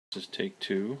This is take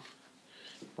 2,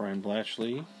 Brian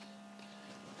Blatchley,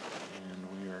 and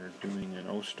we are doing an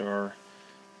OSTAR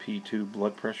P2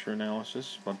 blood pressure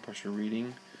analysis, blood pressure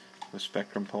reading with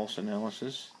spectrum pulse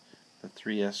analysis, the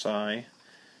 3SI,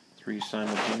 3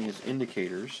 simultaneous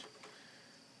indicators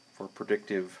for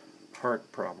predictive heart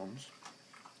problems,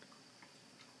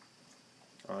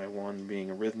 I1 being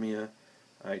arrhythmia,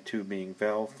 I2 being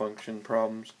valve function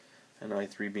problems, and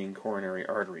I3 being coronary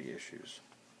artery issues.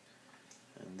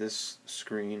 And this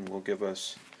screen will give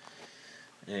us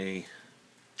a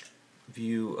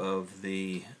view of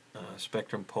the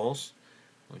spectrum pulse,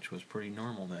 which was pretty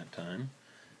normal that time.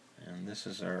 And this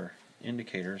is our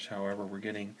indicators. However, we're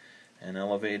getting an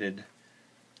elevated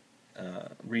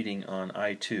reading on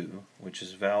I2, which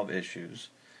is valve issues,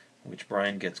 which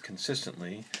Brian gets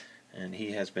consistently, and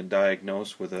he has been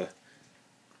diagnosed with a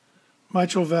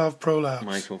mitral valve prolapse.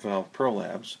 Mitral valve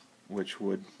prolapse, which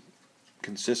would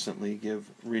consistently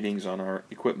give readings on our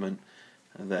equipment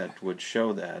that would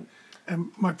show that.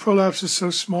 And my prolapse is so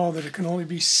small that it can only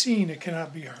be seen, it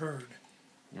cannot be heard.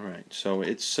 Right. So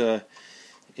it's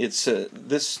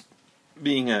this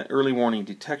being an early warning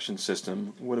detection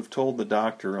system would have told the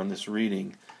doctor on this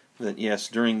reading that yes,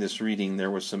 during this reading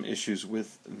there was some issues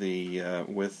with the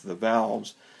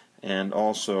valves and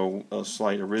also a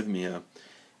slight arrhythmia,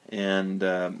 and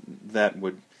that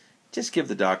would just give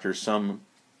the doctor some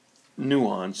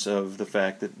nuance of the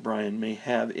fact that Brian may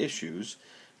have issues,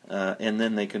 and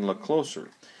then they can look closer.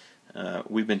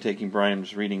 We've been taking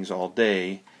Brian's readings all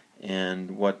day,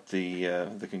 and what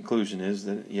the conclusion is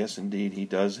that yes, indeed, he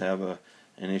does have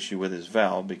an issue with his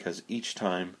valve, because each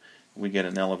time we get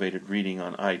an elevated reading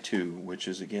on I2, which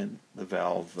is again the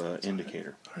valve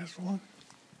indicator. There's one.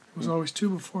 It was always 2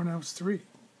 before, now it's 3.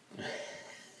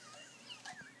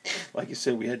 Like you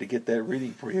said, we had to get that reading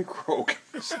before you croak.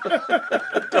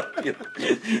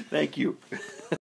 Thank you.